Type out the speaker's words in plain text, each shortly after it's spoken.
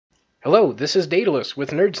Hello, this is Daedalus with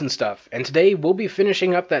Nerds and Stuff, and today we'll be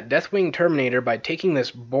finishing up that Deathwing Terminator by taking this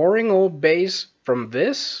boring old base from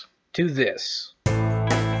this to this.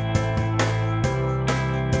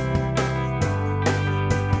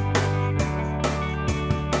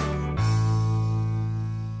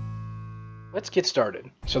 Let's get started.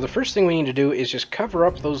 So the first thing we need to do is just cover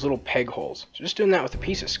up those little peg holes. So just doing that with a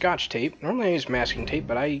piece of Scotch tape. Normally I use masking tape,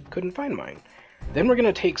 but I couldn't find mine. Then we're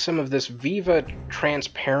going to take some of this Viva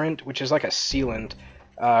transparent, which is like a sealant.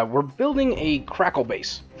 We're building a crackle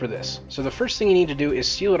base for this. So the first thing you need to do is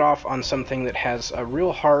seal it off on something that has a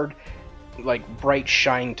real hard, like bright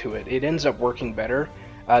shine to it. It ends up working better.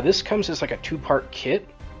 This comes as like a two-part kit.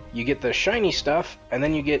 You get the shiny stuff, and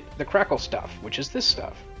then you get the crackle stuff, which is this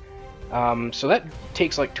stuff. So that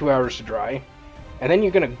takes like 2 hours to dry. And then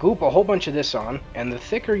you're going to goop a whole bunch of this on, and the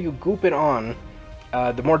thicker you goop it on,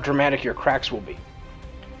 the more dramatic your cracks will be.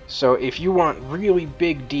 So if you want really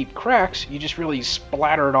big, deep cracks, you just really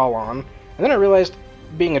splatter it all on. And then I realized,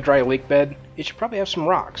 being a dry lake bed, it should probably have some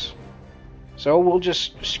rocks. So we'll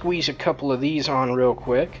just squeeze a couple of these on real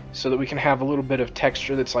quick, so that we can have a little bit of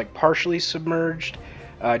texture that's like partially submerged.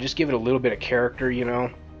 Just give it a little bit of character, you know.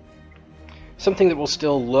 Something that will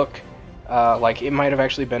still look like it might have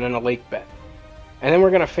actually been in a lake bed. And then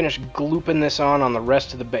we're going to finish glooping this on the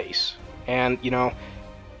rest of the base. And, you know,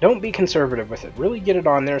 don't be conservative with it. Really get it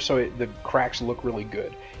on there so the cracks look really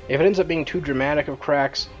good. If it ends up being too dramatic of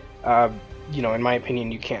cracks, you know, in my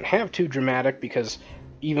opinion, you can't have too dramatic, because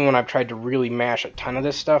even when I've tried to really mash a ton of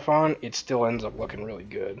this stuff on, it still ends up looking really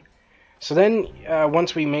good. So then,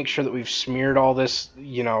 once we make sure that we've smeared all this,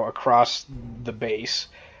 you know, across the base,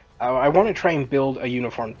 I want to try and build a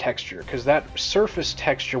uniform texture, because that surface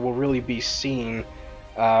texture will really be seen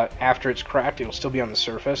after it's cracked. It'll still be on the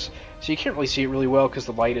surface, so you can't really see it really well because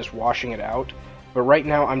the light is washing it out. But right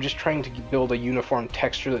now I'm just trying to build a uniform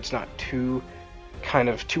texture that's not too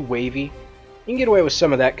wavy. You can get away with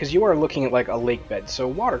some of that because you are looking at like a lake bed, so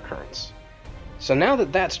water currents. So now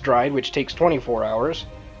that that's dried, which takes 24 hours,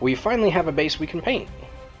 we finally have a base we can paint.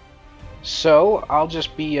 So I'll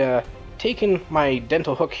just be taking my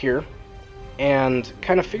dental hook here and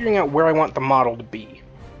kind of figuring out where I want the model to be.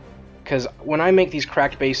 Because when I make these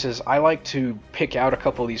cracked bases, I like to pick out a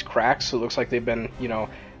couple of these cracks so it looks like they've been, you know,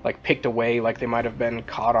 like picked away, like they might have been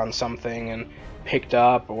caught on something and picked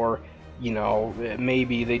up, or, you know,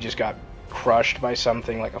 maybe they just got crushed by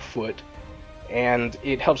something like a foot. And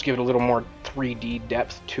it helps give it a little more 3D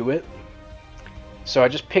depth to it. So I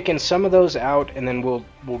just pick in some of those out, and then we'll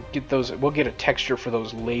get a texture for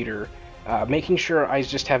those later, making sure I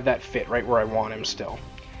just have that fit right where I want him still.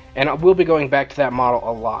 And I will be going back to that model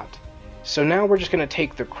a lot. So now we're just going to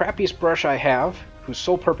take the crappiest brush I have, whose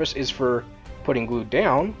sole purpose is for putting glue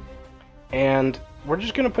down, and we're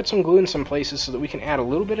just going to put some glue in some places so that we can add a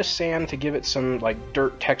little bit of sand to give it some like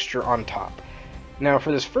dirt texture on top. Now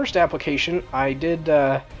for this first application, I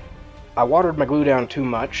watered my glue down too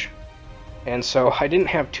much, and so I didn't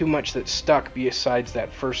have too much that stuck besides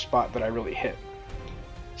that first spot that I really hit.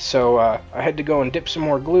 So I had to go and dip some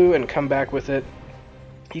more glue and come back with it.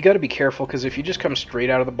 You got to be careful, because if you just come straight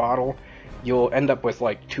out of the bottle, you'll end up with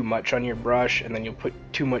like too much on your brush, and then you'll put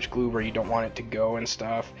too much glue where you don't want it to go and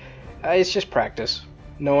stuff. It's just practice,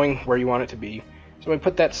 knowing where you want it to be. So we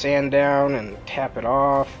put that sand down and tap it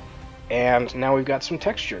off, and now we've got some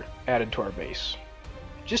texture added to our base.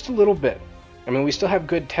 Just a little bit. I mean, we still have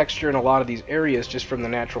good texture in a lot of these areas just from the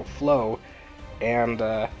natural flow,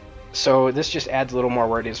 and so this just adds a little more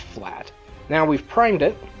where it is flat. Now we've primed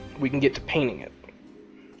it, we can get to painting it.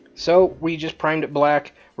 So we just primed it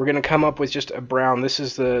black. We're going to come up with just a brown. This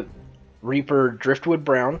is the Reaper Driftwood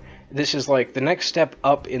brown. This is like the next step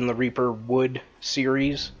up in the Reaper Wood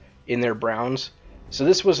series in their browns. So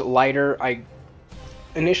this was lighter. I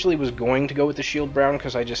initially was going to go with the Shield brown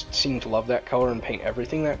because I just seem to love that color and paint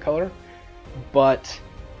everything that color. But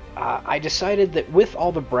I decided that with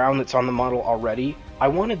all the brown that's on the model already, I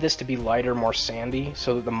wanted this to be lighter, more sandy,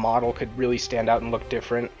 so that the model could really stand out and look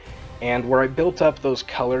different. And where I built up those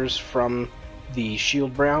colors from the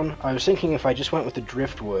Shield brown, I was thinking if I just went with the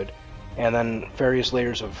Driftwood and then various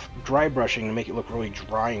layers of dry brushing to make it look really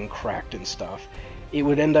dry and cracked and stuff, it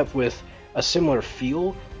would end up with a similar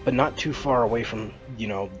feel, but not too far away from, you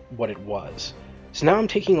know, what it was. So now I'm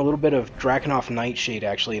taking a little bit of Drakenhof Nightshade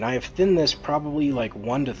actually, and I have thinned this probably like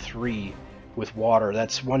 1 to 3 with water.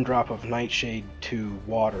 That's 1 drop of Nightshade to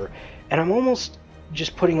water. And I'm almost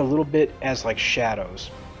just putting a little bit as like shadows.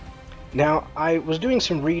 Now, I was doing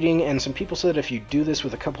some reading, and some people said if you do this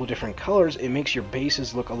with a couple of different colors, it makes your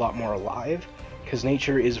bases look a lot more alive, because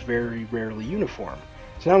nature is very rarely uniform.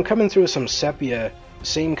 So now I'm coming through with some sepia,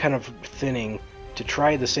 same kind of thinning, to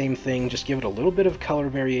try the same thing, just give it a little bit of color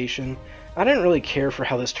variation. I didn't really care for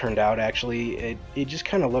how this turned out, actually. It just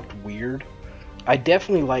kind of looked weird. I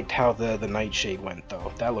definitely liked how the Nightshade went,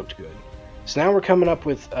 though. That looked good. So now we're coming up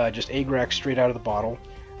with just Agrax straight out of the bottle.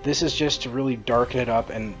 This is just to really darken it up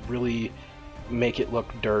and really make it look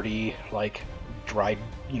dirty, like dried,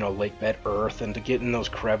 lake-bed earth, and to get in those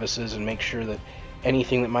crevices and make sure that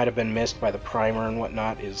anything that might have been missed by the primer and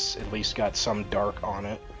whatnot is at least got some dark on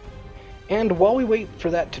it. And while we wait for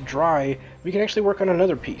that to dry, we can actually work on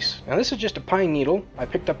another piece. Now this is just a pine needle I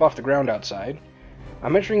picked up off the ground outside.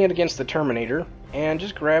 I'm measuring it against the Terminator, and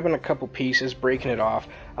just grabbing a couple pieces, breaking it off.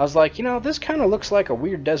 I was like, this kind of looks like a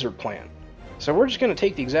weird desert plant. So we're just going to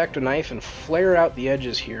take the X-Acto knife and flare out the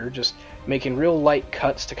edges here, just making real light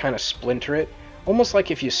cuts to kind of splinter it. Almost like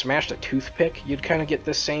if you smashed a toothpick, you'd kind of get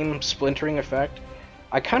this same splintering effect.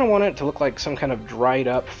 I kind of want it to look like some kind of dried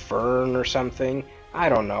up fern or something. I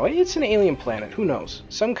don't know. It's an alien planet. Who knows?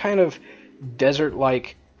 Some kind of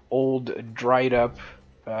desert-like, old, dried up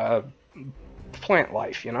plant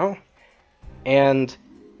life, And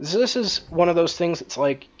this is one of those things that's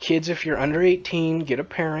like, kids, if you're under 18, get a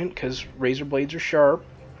parent, because razor blades are sharp.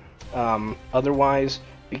 Otherwise,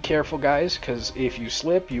 be careful, guys, because if you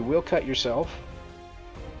slip, you will cut yourself.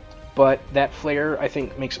 But that flare, I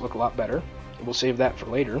think, makes it look a lot better. We'll save that for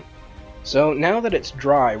later. So now that it's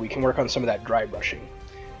dry, we can work on some of that dry brushing.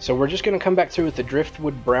 So we're just going to come back through with the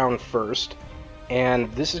Driftwood brown first.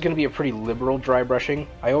 And this is going to be a pretty liberal dry brushing.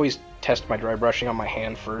 I always test my dry brushing on my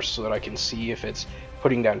hand first so that I can see if it's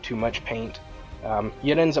putting down too much paint.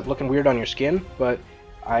 It ends up looking weird on your skin, but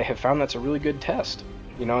I have found that's a really good test.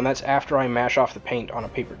 And that's after I mash off the paint on a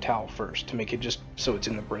paper towel first to make it just so it's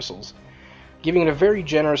in the bristles. Giving it a very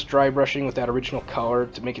generous dry brushing with that original color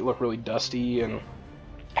to make it look really dusty and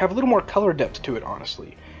have a little more color depth to it,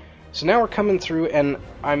 honestly. So now we're coming through, and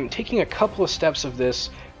I'm taking a couple of steps of this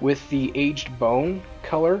with the aged bone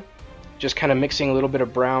color, just kind of mixing a little bit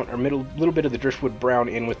of brown, or little bit of the Driftwood brown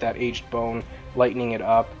in with that aged bone, lightening it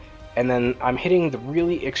up, and then I'm hitting the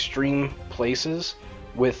really extreme places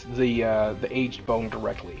with the aged bone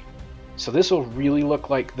directly. So this will really look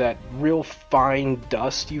like that real fine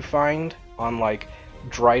dust you find on like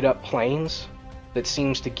dried up plains that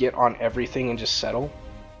seems to get on everything and just settle.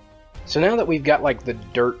 So now that we've got like the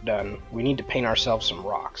dirt done, we need to paint ourselves some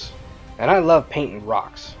rocks. And I love painting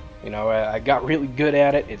rocks. I got really good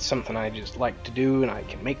at it. It's something I just like to do, and I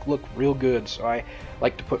can make look real good, so I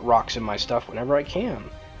like to put rocks in my stuff whenever I can.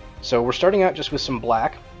 So we're starting out just with some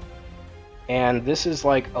black, and this is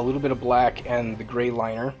like a little bit of black and the gray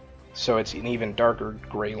liner, so it's an even darker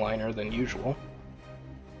gray liner than usual.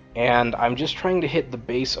 And I'm just trying to hit the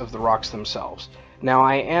base of the rocks themselves. Now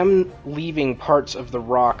I am leaving parts of the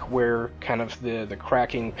rock where kind of the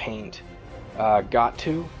cracking paint got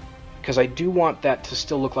to, because I do want that to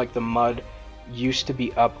still look like the mud used to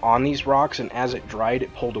be up on these rocks, and as it dried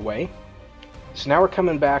it pulled away. So now we're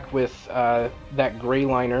coming back with that gray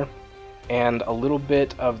liner and a little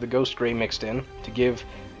bit of the ghost gray mixed in to give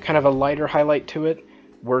kind of a lighter highlight to it.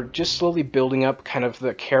 We're just slowly building up kind of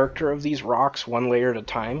the character of these rocks one layer at a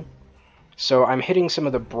time. So I'm hitting some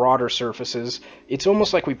of the broader surfaces. It's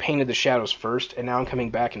almost like we painted the shadows first, and now I'm coming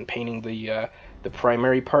back and painting the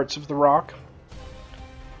primary parts of the rock.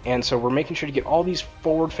 And so we're making sure to get all these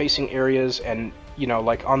forward-facing areas, and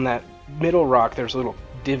like on that middle rock, there's a little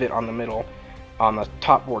divot on the middle, on the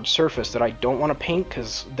top board surface that I don't want to paint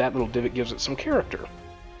because that little divot gives it some character.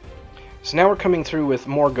 So now we're coming through with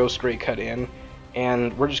more ghost gray cut in,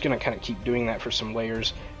 and we're just going to kind of keep doing that for some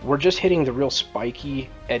layers. We're just hitting the real spiky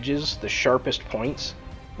edges, the sharpest points,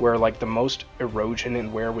 where like the most erosion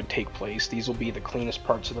and wear would take place. These will be the cleanest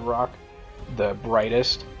parts of the rock, the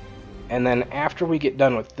brightest. And then after we get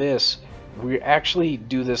done with this, we actually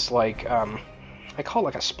do this like, I call it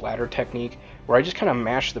like a splatter technique, where I just kind of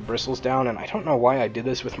mash the bristles down, and I don't know why I did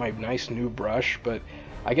this with my nice new brush, but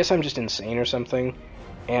I guess I'm just insane or something.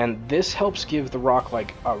 And this helps give the rock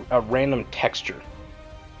like a random texture,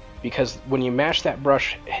 because when you mash that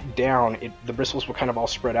brush down, the bristles will kind of all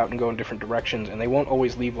spread out and go in different directions, and they won't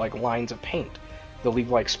always leave like lines of paint. They'll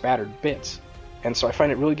leave like spattered bits. And so I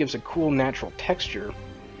find it really gives a cool natural texture.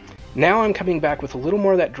 Now I'm coming back with a little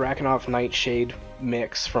more of that Drakenhof Nightshade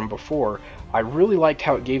mix from before. I really liked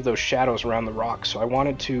how it gave those shadows around the rock, so I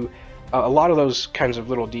wanted to... a lot of those kinds of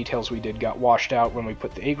little details we did got washed out when we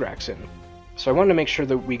put the Agrax in. So I wanted to make sure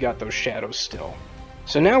that we got those shadows still.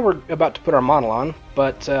 So now we're about to put our model on,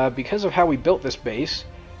 but because of how we built this base,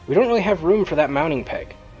 we don't really have room for that mounting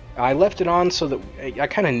peg. I left it on so that... I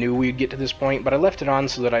kind of knew we'd get to this point, but I left it on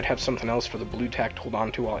so that I'd have something else for the blue tack to hold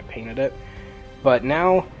on to while I painted it. But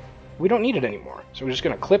now we don't need it anymore. So we're just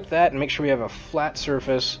going to clip that and make sure we have a flat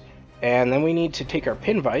surface, and then we need to take our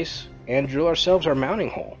pin vise and drill ourselves our mounting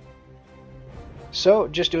hole. So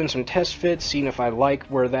just doing some test fits, seeing if I like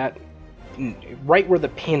where that, right where the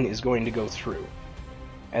pin is going to go through.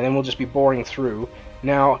 And then we'll just be boring through.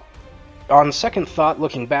 Now, on second thought,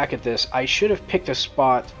 looking back at this, I should have picked a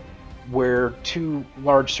spot where 2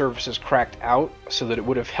 large surfaces cracked out so that it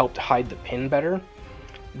would have helped hide the pin better.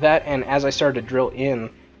 That, and as I started to drill in,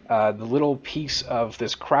 the little piece of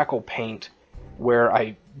this crackle paint where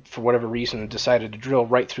I, for whatever reason, decided to drill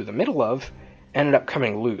right through the middle of, ended up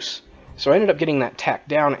coming loose. So I ended up getting that tacked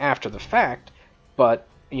down after the fact, but,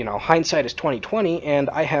 you know, hindsight is 20/20, and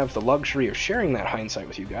I have the luxury of sharing that hindsight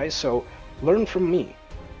with you guys, so learn from me.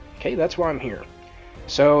 Okay, that's why I'm here.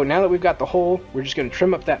 So now that we've got the hole, we're just going to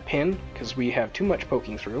trim up that pin, because we have too much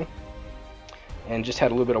poking through. And just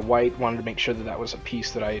had a little bit of white, wanted to make sure that that was a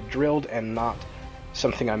piece that I had drilled and not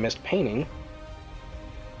something I missed painting.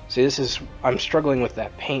 See, this is, I'm struggling with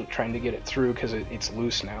that paint, trying to get it through because it's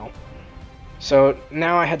loose now. So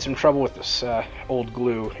now I had some trouble with this old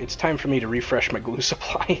glue. It's time for me to refresh my glue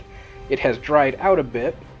supply. It has dried out a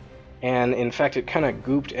bit, and in fact it kind of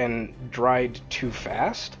gooped and dried too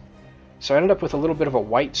fast. So I ended up with a little bit of a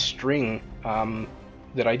white string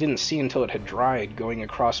that I didn't see until it had dried going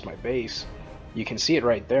across my base. You can see it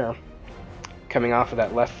right there, coming off of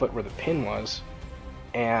that left foot where the pin was.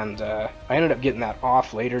 And I ended up getting that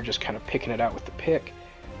off later, just kind of picking it out with the pick.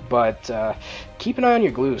 But keep an eye on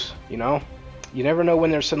your glues, you know? You never know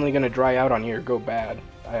when they're suddenly going to dry out on you or go bad.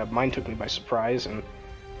 Mine took me by surprise, and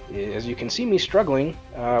as you can see me struggling,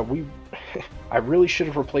 I really should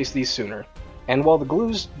have replaced these sooner. And while the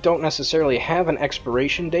glues don't necessarily have an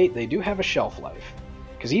expiration date, they do have a shelf life.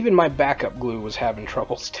 Because even my backup glue was having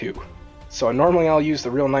troubles too. So normally I'll use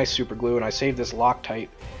the real nice super glue, and I save this Loctite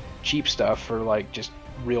cheap stuff for like just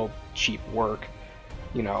real cheap work.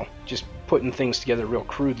 You know, just putting things together real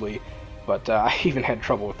crudely. But I even had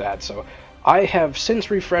trouble with that, so I have since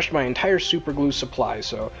refreshed my entire super glue supply,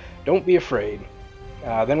 so don't be afraid.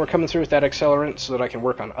 Then we're coming through with that accelerant so that I can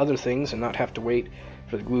work on other things and not have to wait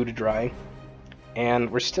for the glue to dry.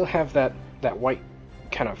 And we still have that white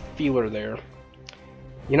kind of feeler there.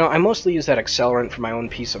 You know, I mostly use that accelerant for my own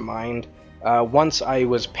peace of mind. Once I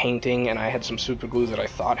was painting and I had some super glue that I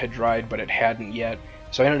thought had dried, but it hadn't yet.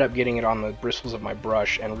 So I ended up getting it on the bristles of my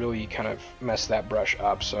brush and really kind of messed that brush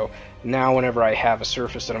up. So now whenever I have a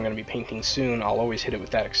surface that I'm going to be painting soon, I'll always hit it with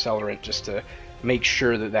that accelerant just to make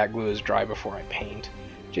sure that that glue is dry before I paint.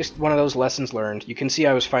 Just one of those lessons learned. You can see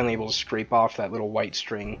I was finally able to scrape off that little white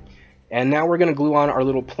string. And now we're going to glue on our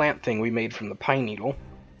little plant thing we made from the pine needle.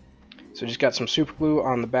 So just got some super glue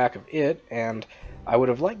on the back of it, and I would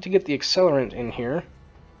have liked to get the accelerant in here,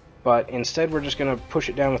 but instead we're just going to push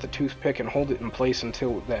it down with a toothpick and hold it in place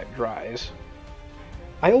until that dries.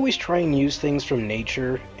 I always try and use things from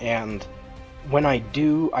nature, and when I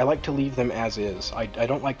do, I like to leave them as is. I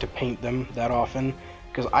don't like to paint them that often,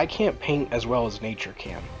 because I can't paint as well as nature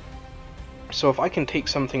can. So if I can take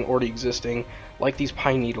something already existing, like these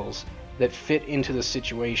pine needles, that fit into the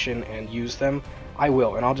situation and use them, I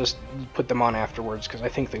will, and I'll just put them on afterwards because I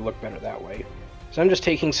think they look better that way. So I'm just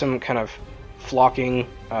taking some kind of flocking,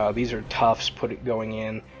 these are tufts, going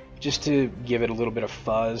in, just to give it a little bit of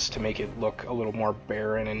fuzz to make it look a little more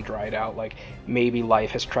barren and dried out, like maybe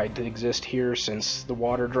life has tried to exist here since the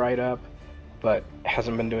water dried up, but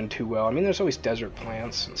hasn't been doing too well. I mean, there's always desert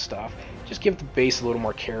plants and stuff. Just give the base a little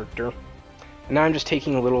more character. And now I'm just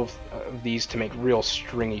taking a little of these to make real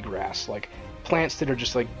stringy grass, like plants that are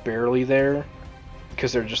just like barely there,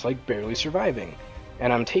 because they're just like barely surviving.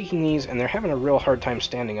 And I'm taking these and they're having a real hard time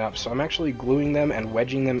standing up, so I'm actually gluing them and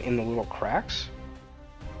wedging them in the little cracks,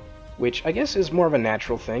 which I guess is more of a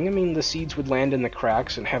natural thing. I mean, the seeds would land in the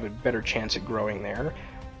cracks and have a better chance at growing there,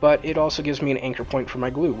 but it also gives me an anchor point for my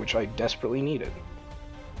glue, which I desperately needed.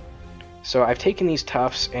 So I've taken these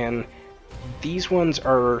tufts, and these ones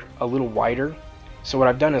are a little wider, so what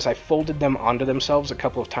I've done is I folded them onto themselves a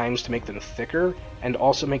couple of times to make them thicker and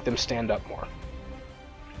also make them stand up more.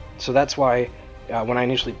 So that's why when I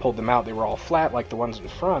initially pulled them out, they were all flat like the ones in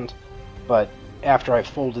front, but after I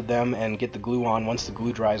folded them and get the glue on, once the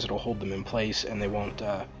glue dries, it'll hold them in place and they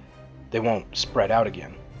won't spread out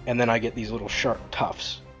again. And then I get these little sharp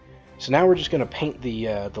tufts. So now we're just going to paint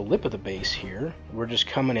the lip of the base here. We're just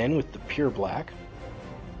coming in with the pure black,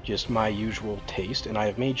 just my usual taste, and I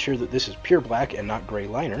have made sure that this is pure black and not gray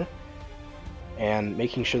liner, and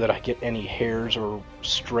making sure that I get any hairs or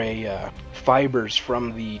stray fibers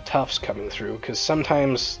from the tufts coming through, because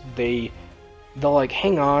sometimes they'll like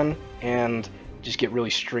hang on and just get really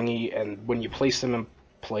stringy, and when you place them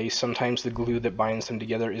place. Sometimes the glue that binds them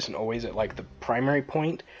together isn't always at like the primary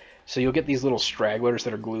point, so you'll get these little stragglers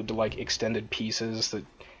that are glued to like extended pieces that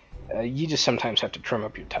you just sometimes have to trim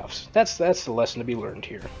up your tufts. That's the lesson to be learned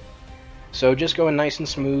here. So just going nice and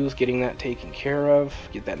smooth, getting that taken care of,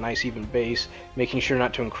 get that nice even base, making sure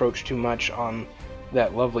not to encroach too much on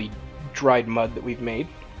that lovely dried mud that we've made.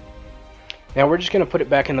 Now we're just going to put it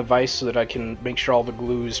back in the vise so that I can make sure all the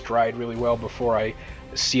glue is dried really well before I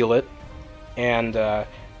seal it. And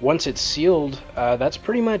once it's sealed, that's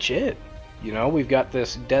pretty much it. You know, we've got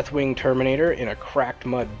this Deathwing Terminator in a cracked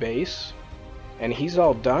mud base, and he's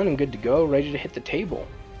all done and good to go, ready to hit the table.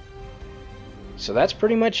 So that's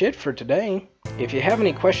pretty much it for today. If you have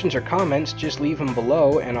any questions or comments, just leave them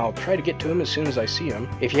below and I'll try to get to them as soon as I see them.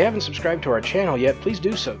 If you haven't subscribed to our channel yet, please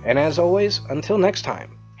do so. And as always, until next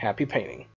time, happy painting.